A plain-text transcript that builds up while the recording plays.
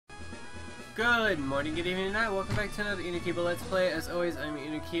Good morning, good evening, night. Welcome back to another Unikiba Let's Play. As always, I'm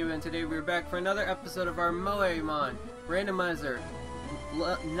Unikiba, and today we're back for another episode of our Moemon Randomizer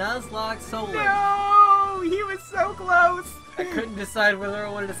Nuzlocke SoulLink. No! He was so close! I couldn't decide whether I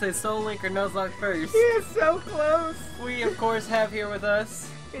wanted to say SoulLink or Nuzlocke first. He is so close! We, of course, have here with us...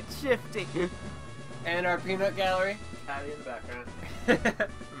 It's shifty. And our peanut gallery. Patty in the background.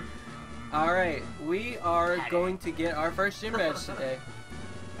 Alright, we are going to get our first gym badge today.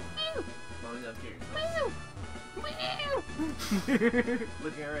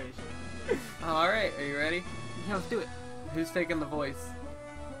 Looking already. Alright, are you ready? Yeah, let's do it. Who's taking the voice?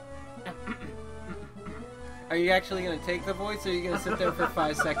 Are you actually going to take the voice, or are you going to sit there for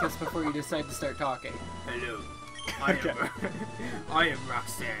 5 seconds before you decide to start talking? Hello. I am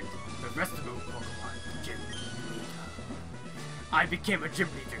Roxanne, the restable Pokemon gym leader. I became a gym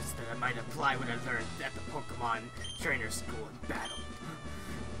leader so that I might apply what I learned at the Pokemon trainer school in battle.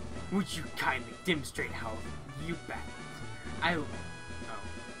 Would you kindly demonstrate how you battled?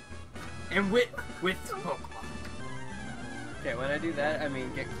 And with Pokemon. Okay, when I do that, I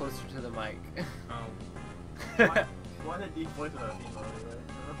mean get closer to the mic. Why did you point to that people,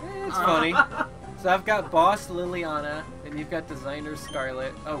 right? It's funny. So I've got Boss Liliana, and you've got Designer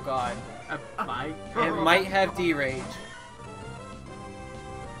Scarlet. Oh god. It might have D-Rage.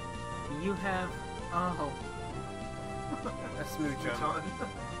 You have... Oh. A Smoochum.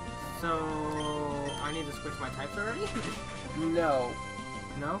 So... I need to switch my types already? No.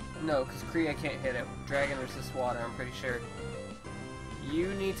 No? No, because Kriya can't hit it. Dragon resists water, I'm pretty sure.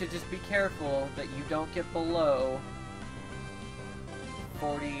 You need to just be careful that you don't get below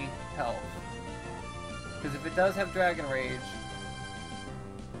 40 health. Because if it does have Dragon Rage,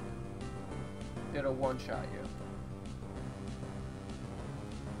 it'll one-shot you.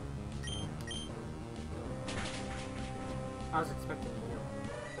 I was expecting you.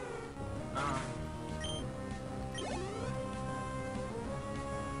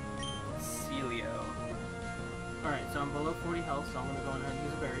 Celio. Alright, so I'm below 40 health, so I'm gonna go ahead and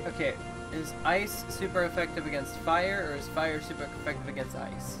use a berry. Okay, is Ice super effective against Fire, or is Fire super effective against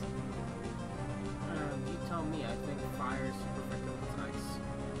Ice? You tell me. I think fire is super effective with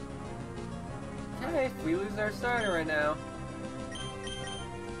ice. Okay, we lose our starter right now.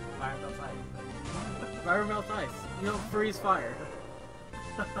 Fire melts ice. Fire melts ice. You don't freeze fire.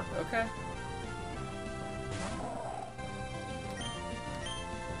 Okay.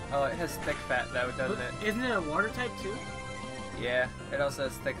 Oh, it has thick fat though, doesn't it? Isn't it a water type too? Yeah, it also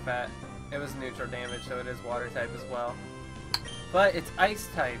has thick fat. It was neutral damage, so it is water type as well. But it's ice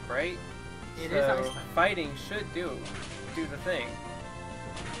type, right? It so is ice type. Fighting should do the thing.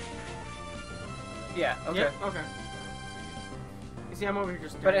 Yeah, okay. Yep, okay. You see, I'm over here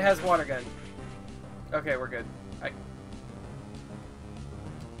just... But it has water gun. Okay, we're good.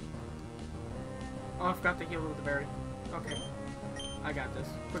 Oh, I forgot to heal with the berry. Okay. I got this.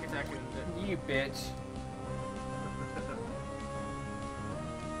 Quick attack and You bitch.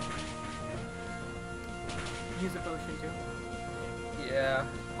 use a potion too. Yeah.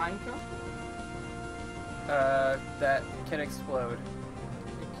 Pine kill? That can explode.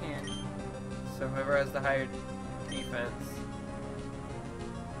 It can. So whoever has the higher defense.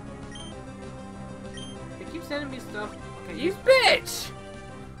 It keeps sending me stuff. Okay, You bitch!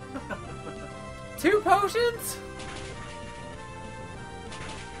 2 potions?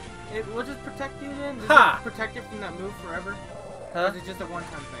 Will just protect you then? Does Ha! it protect you from that move forever? Huh? Or is it just a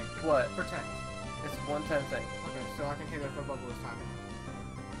one-time thing? What? Protect. It's a one-time thing. Okay, so I can hit it for bubble this time.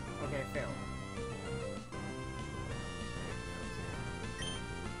 Okay, fail.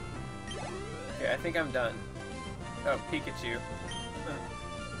 Okay, I think I'm done. Oh, Pikachu.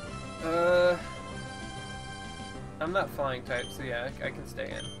 I'm not flying type, so yeah, I can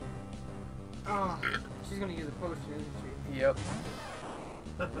stay in. Oh, she's gonna use a potion, isn't she? Yep.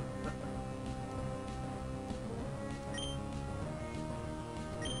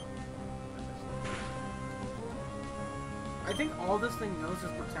 I think all this thing knows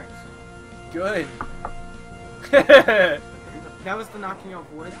is protect. Good. That was the knocking off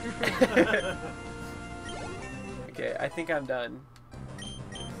wood. Okay, I think I'm done.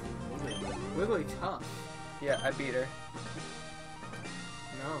 Wiggly tough. Yeah, I beat her.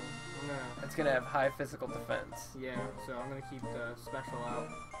 No, I'm gonna... It's gonna have high physical defense. Yeah, so I'm gonna keep the special out.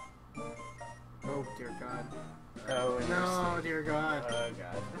 Oh, dear God. Oh, and No, dear God. Oh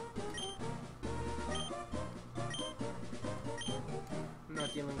god. I'm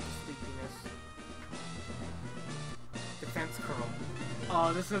not dealing with sleepiness. Defense curl.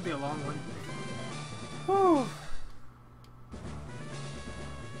 Oh, this is gonna be a long one. Whew.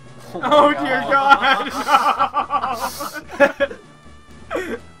 Oh dear God!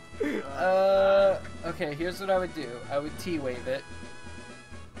 Okay, here's what I would do. I would T-wave it.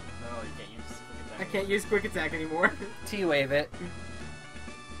 No, you can't use quick attack. I can't use quick attack anymore. T-wave it.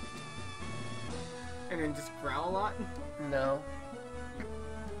 And then just growl a lot? No.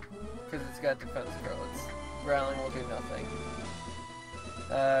 Because it's got defense curl. It's growling will do nothing.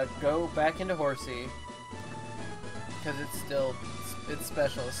 Go back into Horsey. Because its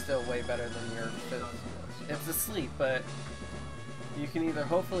special is still way better than your physical. It's asleep, but you can either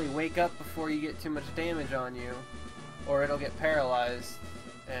hopefully wake up before you get too much damage on you, or it'll get paralyzed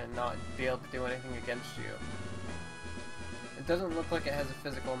and not be able to do anything against you. It doesn't look like it has a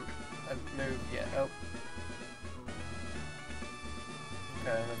physical move yet. Oh.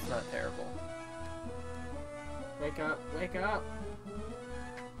 Okay, that's not terrible. Wake up, wake up!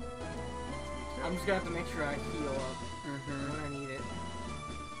 I'm just gonna have to make sure I heal up when I need it.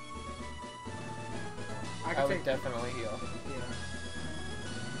 I would definitely heal. Yeah.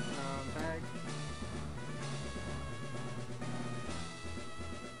 Bag.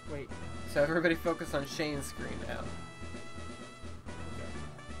 Wait. So everybody focus on Shayne's screen now.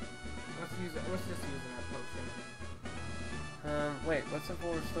 Okay. Let's just use that potion. Wait, what's a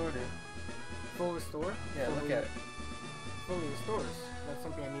full restore do? Full restore? Yeah, look at it. Fully restores. That's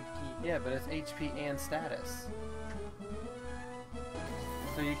something I need to keep. Yeah, but it's HP and status.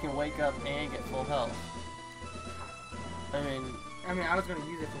 So you can wake up and get full health. I mean, I was gonna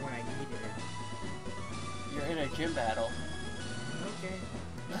use it for when I needed it. you're in a gym battle. Okay.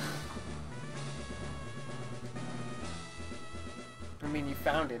 I mean, you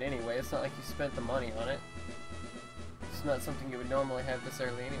found it anyway. It's not like you spent the money on it. It's not something you would normally have this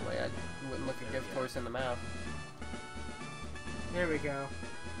early anyway. I wouldn't look a gift horse in the mouth. There we go.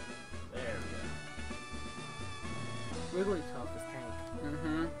 There we Wigglytuff is tank.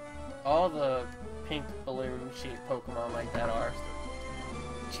 Mm-hmm. All the pink balloon-shaped Pokemon like that are.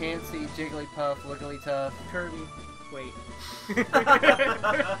 Chansey, Jigglypuff, Wigglytuff. Kirby. Wait.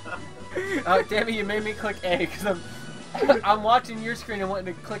 Oh, damn it, you made me click A, because I'm watching your screen and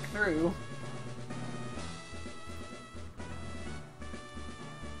wanting to click through.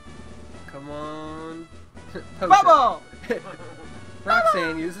 Come on. Bubble!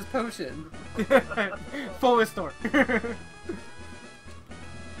 Roxanne uses potion. Full restore.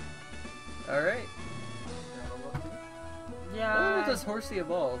 Alright. Yeah. When does Horsey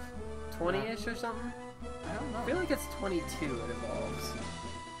evolve? 20-ish or something? I don't know. I feel like it's 22 it evolves.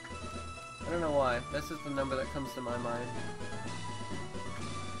 I don't know why. This is the number that comes to my mind.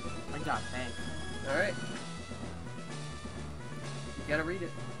 I got tank. Alright. You gotta read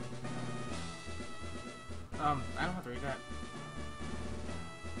it. I don't have to read that.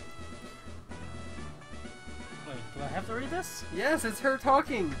 Wait, do I have to read this? Yes, it's her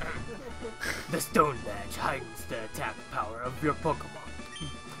talking! The Stone Badge heightens the attack power of your Pokemon.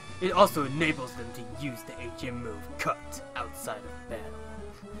 It also enables them to use the HM move Cut outside of battle.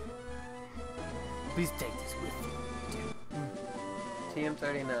 Please take this with you.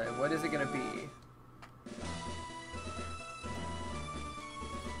 TM39, what is it gonna be?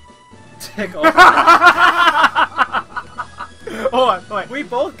 Tickle. Hold on, wait. We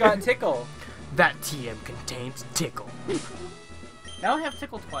both got Tickle. That TM contains Tickle. Now I have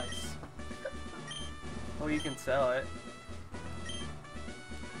Tickle twice. Well, you can sell it.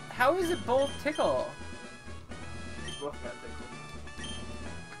 How is it both Tickle? We both got Tickle.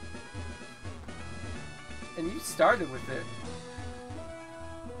 And you started with it.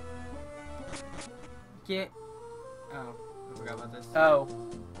 Get. Oh, I forgot about this. Oh.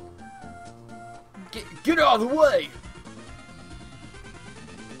 Get out of the way!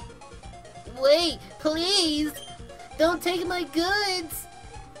 Wait, please! Don't take my goods!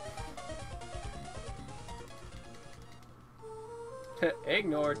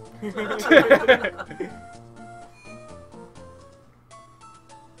 Ignored.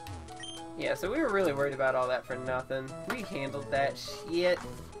 Yeah, so we were really worried about all that for nothing. We handled that shit.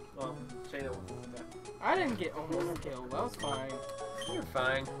 Well, Shayne won't do that. I didn't get almost killed. That was fine. You're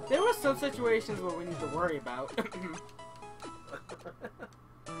fine. There were some situations where we need to worry about.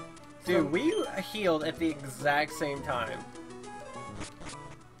 Dude, we healed at the exact same time.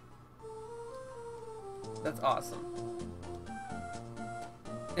 That's awesome.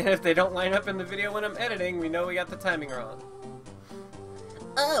 And if they don't line up in the video when I'm editing, we know we got the timing wrong.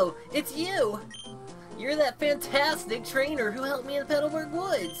 Oh, it's you! You're that fantastic trainer who helped me in Petalburg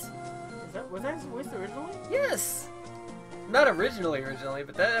Woods! Was that his voice originally? Yes! Not originally,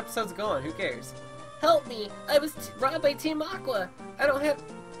 but that episode's gone. Who cares? Help me! I was robbed by Team Aqua!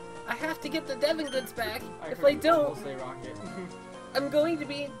 I have to get the Devon goods back! If I don't, Say Rocket. I'm going to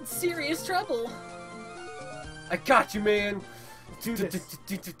be in serious trouble! I got you, man! Do this.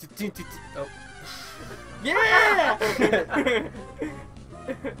 Oh. Yeah!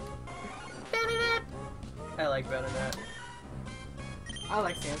 I like Venonat. I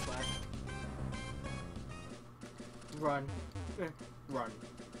like Sand Splash. Run. Run.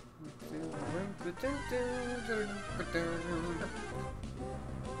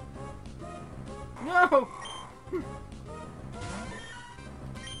 No!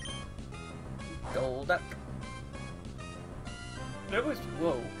 Golduck. It was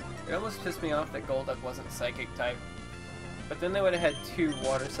whoa. It almost pissed me off that Golduck wasn't Psychic type. But then they would have had 2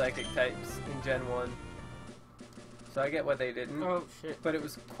 Water Psychic types in Gen 1. So I get why they didn't. Oh shit. But it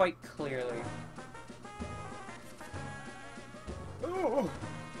was quite clearly. Oh,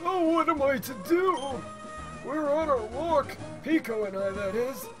 what am I to do? We're on our walk, Pico and I, that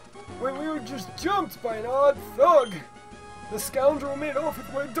is, when we were just jumped by an odd thug. The scoundrel made off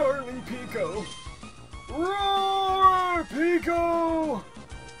with my darling Pico. Roar, Pico!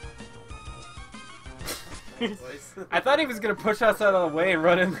 I thought he was gonna push us out of the way and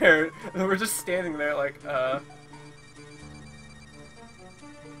run in there. And we're just standing there like, I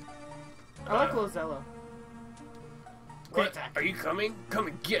like Lozella. What? Are you coming? Come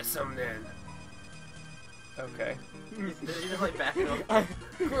and get some then. Okay. He's just like backing up.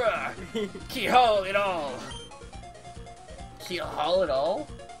 Grah! Keyhole it all! Keyhole it all?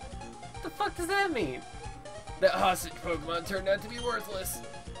 What the fuck does that mean? That hostage Pokemon turned out to be worthless.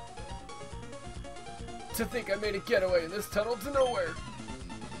 To think I made a getaway in this tunnel to nowhere.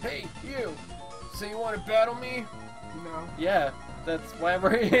 Hey, you! So you want to battle me? No. Yeah, that's why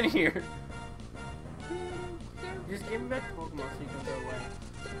we're in here. Just give me back the Pokemon so you can go away.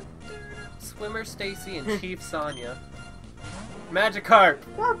 Swimmer Stacy and Chief Sonya. Magikarp!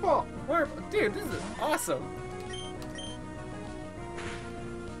 Purple! Dude, this is awesome.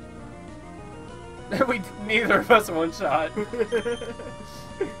 Neither of us one shot.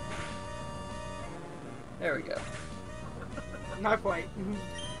 There we go. Not quite.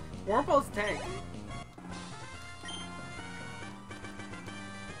 Wurmple's tank.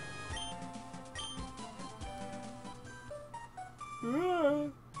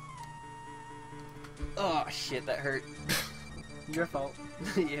 Oh shit, that hurt. Your fault.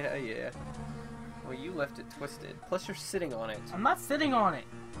 Yeah. Well, you left it twisted. Plus, you're sitting on it. I'm not sitting on it.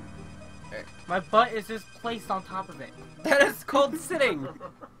 Hey. My butt is just placed on top of it. That is called sitting. No,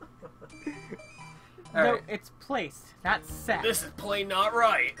 Alright. it's placed, not sat. This is plain not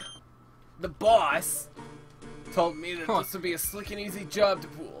right. The boss told me that this would be a slick and easy job to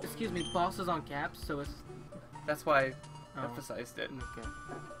pull. Excuse me, boss is on caps, so it's... That's why I Oh. emphasized it. Okay.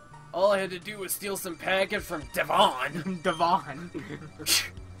 All I had to do was steal some package from Devon. Devon.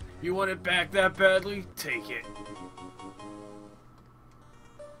 You want it back that badly? Take it.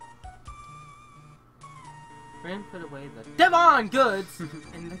 Ren put away the Devon goods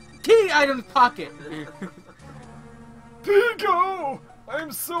in the key items pocket. Pico!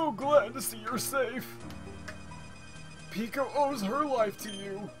 I'm so glad to see you're safe. Pico owes her life to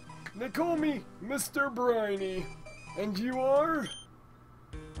you. They call me Mr. Briny. And you are?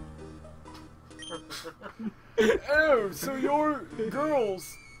 Oh, so you're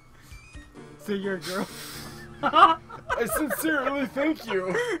girls. So you're a girl. I sincerely thank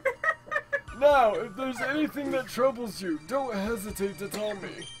you. Now, if there's anything that troubles you, don't hesitate to tell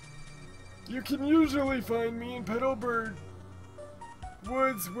me. You can usually find me in Petalburg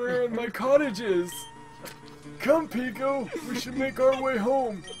Woods, where my cottage is. Come, Pico, we should make our way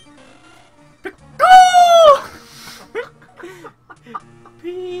home.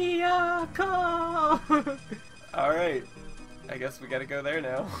 Pico! Alright. I guess we gotta go there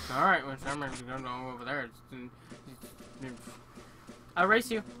now. Alright, well, I'm ready to go over there. I'll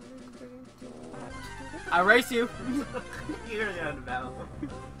race you. I'll race you. You're gonna get out of battle.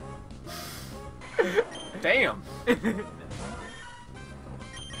 Damn!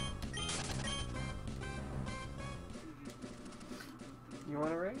 You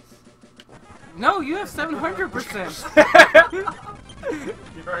wanna race? No, you have 700%.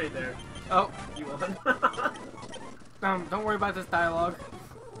 You're already there. Oh, You won. don't worry about this dialogue.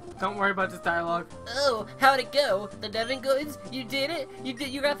 Don't worry about this dialogue. Oh, how'd it go? The Devon goods? You did it?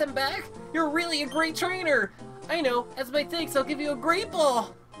 You got them back? You're really a great trainer! I know, as my thanks, I'll give you a great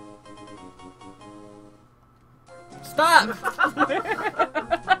ball! Stop!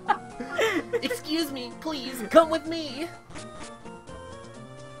 Excuse me, please, come with me!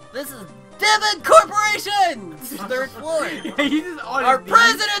 This is Devon Corporation! Third floor! He's just on Our his knees.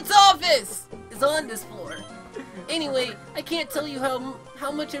 president's office is on this floor. Anyway, I can't tell you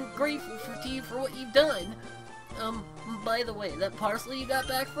how much I'm grateful to you for what you've done. By the way, that parcel you got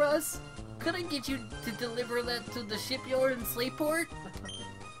back for us, could I get you to deliver that to the shipyard in Slayport?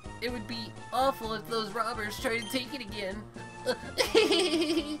 It would be awful if those robbers try to take it again.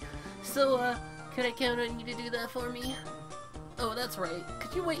 So, could I count on you to do that for me? Oh, that's right.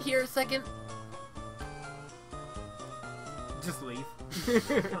 Could you wait here a second? Just leave.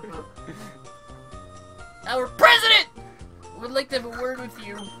 Our president would like to have a word with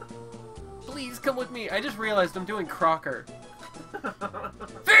you. Please come with me. I just realized I'm doing Crocker.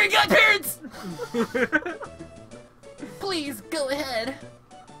 Fairy godparents! Please, go ahead.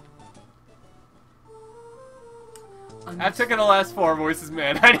 I've taken the last 4 voices,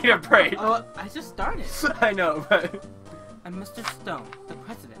 man. I need a break. Oh, I just started. I know, but... I'm Mr. Stone, the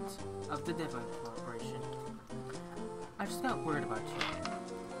president of the Devinford Corporation. I just got word about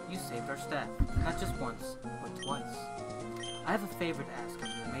you. You saved our staff, not just once, but twice. I have a favor to ask of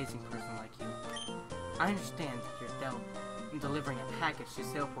an amazing person like you. I understand that you're dealt in delivering a package to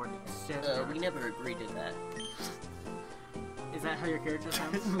Sailport. We never agreed to that. Is that how your character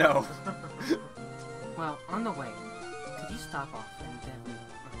sounds? No. Well, on the way, could you stop off in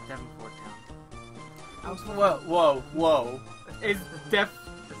Devinford town? Whoa. It's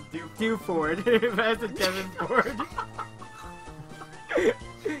Dewford. That's a Devinford.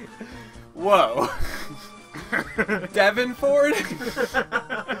 Whoa. Devinford?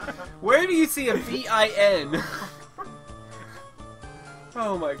 Where do you see a V-I-N?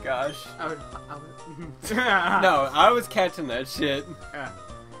 Oh my gosh. No, I was catching that shit. I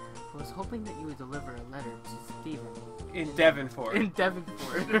was hoping that you would deliver a letter to Stephen. In Devinford. In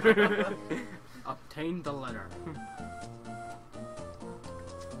Devinford. Obtain the letter.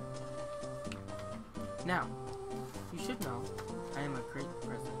 Now, you should know I am a great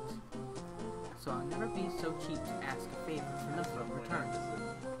president, so I'll never be so cheap to ask a favor for nothing in return.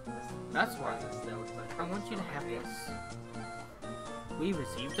 That's why I want you to have this. We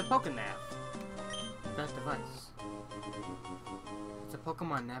received a Pokénav. That device. It's a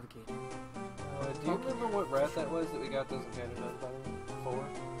Pokemon navigator. Do you remember what route that was that we got those encounters by for?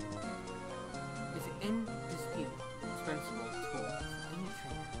 It's an indispensable tool for any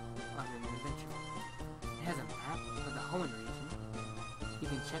trainer on an adventure. It has a map of the Hoenn region. You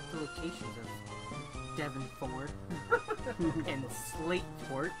can check the locations of Devinford and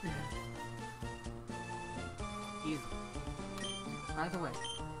Slayport. Easy. By the way,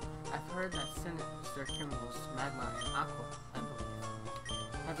 I've heard that sinister criminals Magma and Aqua, I believe,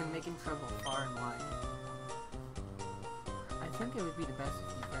 have been making trouble far and wide. I think it would be the best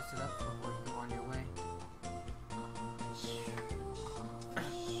if you press it up before you go on your way.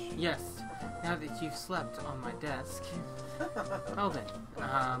 Yes, now that you've slept on my desk. Oh then,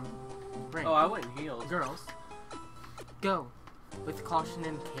 Brain. Oh, I went healed. Girls, go with caution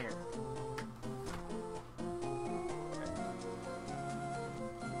and care.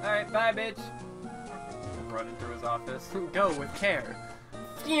 Alright, bye, bitch. I'm running through his office. Go with care.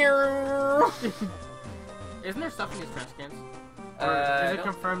 Isn't there stuff in these trash cans? Or is it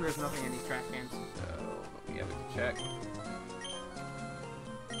confirmed there's nothing in these trash cans? Yeah, we can check.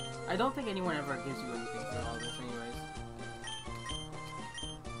 I don't think anyone ever gives you anything for all this anyways.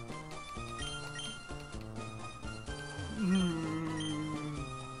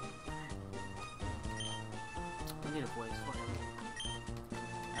 I need a voice for him.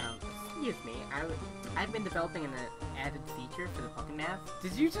 Excuse me, I've been developing an added feature for the Pokénav.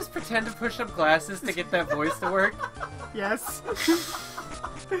 Did you just pretend to push up glasses to get that voice to work? Yes.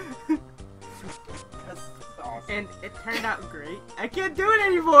 That's awesome. And it turned out great. I can't do it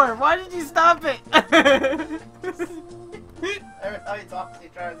anymore! Why did you stop it? Every time he talks, he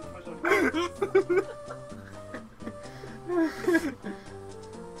tries to push him.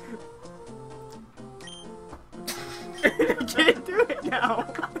 I can't do it now.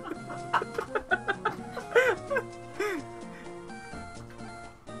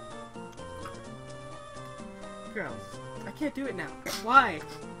 Girls, I can't do it now. Why?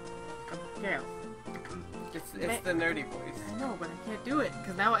 Girls. It's the nerdy voice. I know, but I can't do it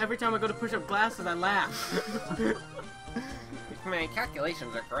because now every time I go to push up glasses, I laugh. My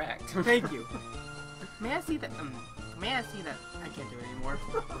calculations are correct. Thank you. May I see that? May I see that? I can't do it anymore.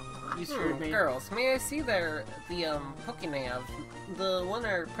 You screwed me. Girls, may I see the Pokénav, the one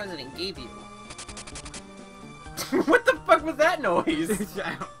our president gave you? What the fuck was that noise?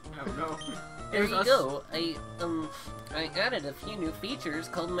 I don't know. There you go. I added a few new features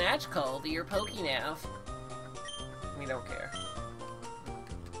called Match Call to your Pokénav. We don't care.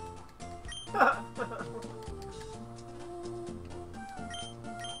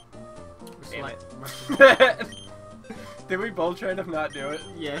 Damn it. Did we both try to not do it?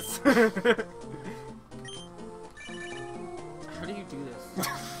 Yes. How do you do this?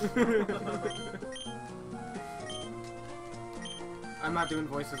 I'm not doing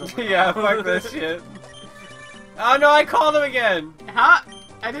voices over Yeah, fuck this shit. Oh no, I called him again! Huh?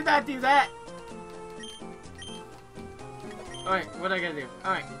 I did not do that! Alright, what I gotta do?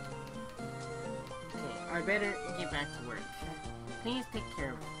 Alright. Okay, I better get back to work. Please take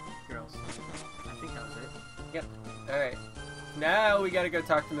care of girls. I think that was it. Yep. Alright. Now we gotta go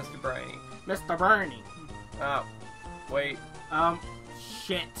talk to Mr. Briny. Mr. Bernie! Oh. Wait.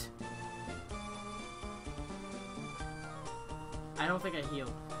 Shit. I don't think I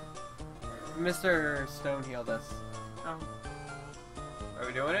healed. Mr. Stone healed us. Oh. Are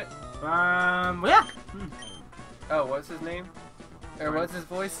we doing it? Yeah! Oh, what's his name? Or what's his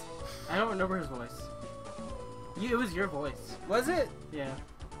voice? I don't remember his voice. It was your voice. Was it? Yeah.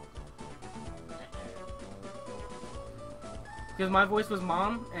 Because my voice was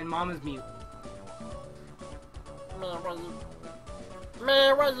Mom, and Mom is mute.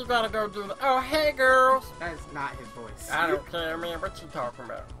 Man, why you gotta go do that? Oh, hey, girls. That is not his voice. I don't care, man. What you talking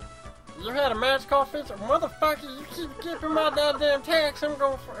about? You had a match call feature? Motherfucker, you keep skipping my goddamn tax. I'm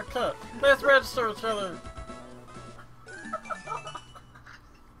going for a cut. Let's register each other.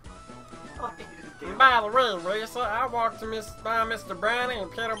 And by the way, Lisa, I walked to by Mr. Brownie in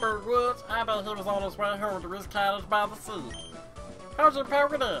Petersburg Woods. I bet he was on his way home to his cottage by the sea. How's your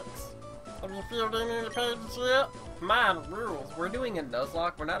Pokedex? Have you filled in any pages yet? Mine rules. We're doing a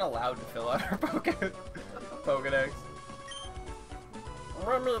Nuzlocke. We're not allowed to fill out our Pokedex.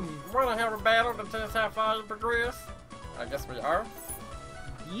 Wanna have a battle to test how far you progress? I guess we are.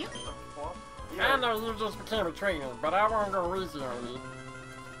 Yep. I know you just became a trainer, but I won't go easy on you.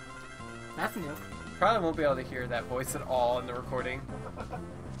 That's new. Probably won't be able to hear that voice at all in the recording.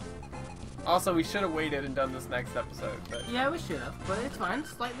 Also, we should have waited and done this next episode, but... Yeah, we should have, but it's fine.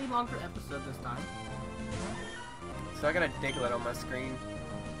 Slightly longer episode this time. So I got a Diglett on my screen.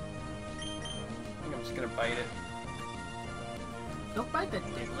 I think I'm just gonna bite it. Don't bite the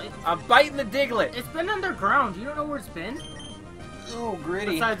Diglett. I'm biting the Diglett! It's been underground. You don't know where it's been? Ooh,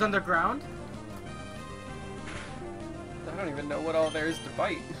 gritty. Besides underground? I don't even know what all there is to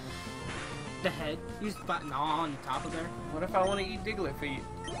bite. The head. You just bite on top of there. What if I want to eat Diglett feet?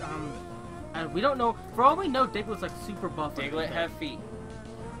 And we don't know. For all we know, Diglett's like super buff. Diglett have feet.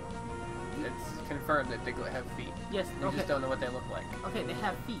 It's confirmed that Diglett have feet. Yes. We Okay. just don't know what they look like. Okay, they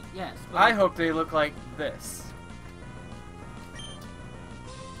have feet. Yes. I hope they look like this.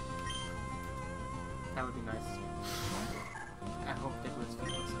 That would be nice. I hope Diglett's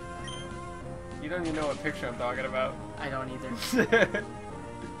feet looks like that. You don't even know what picture I'm talking about. I don't either.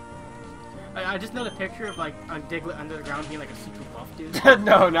 I just know the picture of like a Diglett under the ground being like a super buff dude.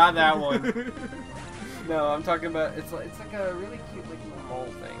 No, not that one. No, I'm talking about it's like a really cute like little mole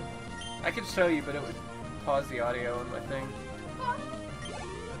thing. I could show you, but it would pause the audio on my thing.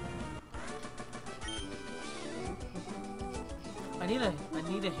 I need a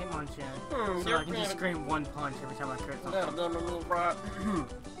Hitmonchan so I can just scream one punch every time I crit something. Goddamn it, little brat.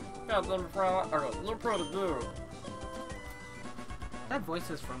 Goddamn it, brat. You're pretty good. That voice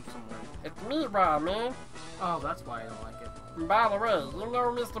is from somewhere. It's me, Rob, man. Oh, that's why I don't like it. And by the way, you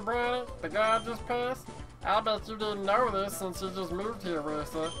know Mr. Brownie, the guy I just passed? I bet you didn't know this since you just moved here,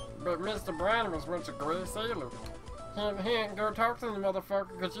 Rissa. But Mr. Brownie was once a great sailor. He ain't go talk to the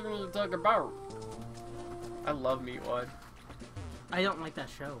motherfucker because you need to take a boat. I love Meatwad. I don't like that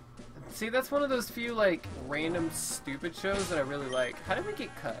show. See, that's one of those few like random stupid shows that I really like. How did we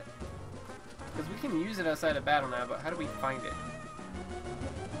get cut? Because we can use it outside of battle now, but how do we find it?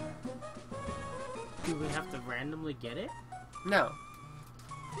 Do we have to randomly get it? No.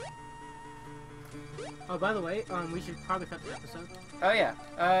 Oh, by the way, we should probably cut the episode. Oh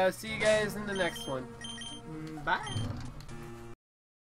yeah. See you guys in the next one. Bye.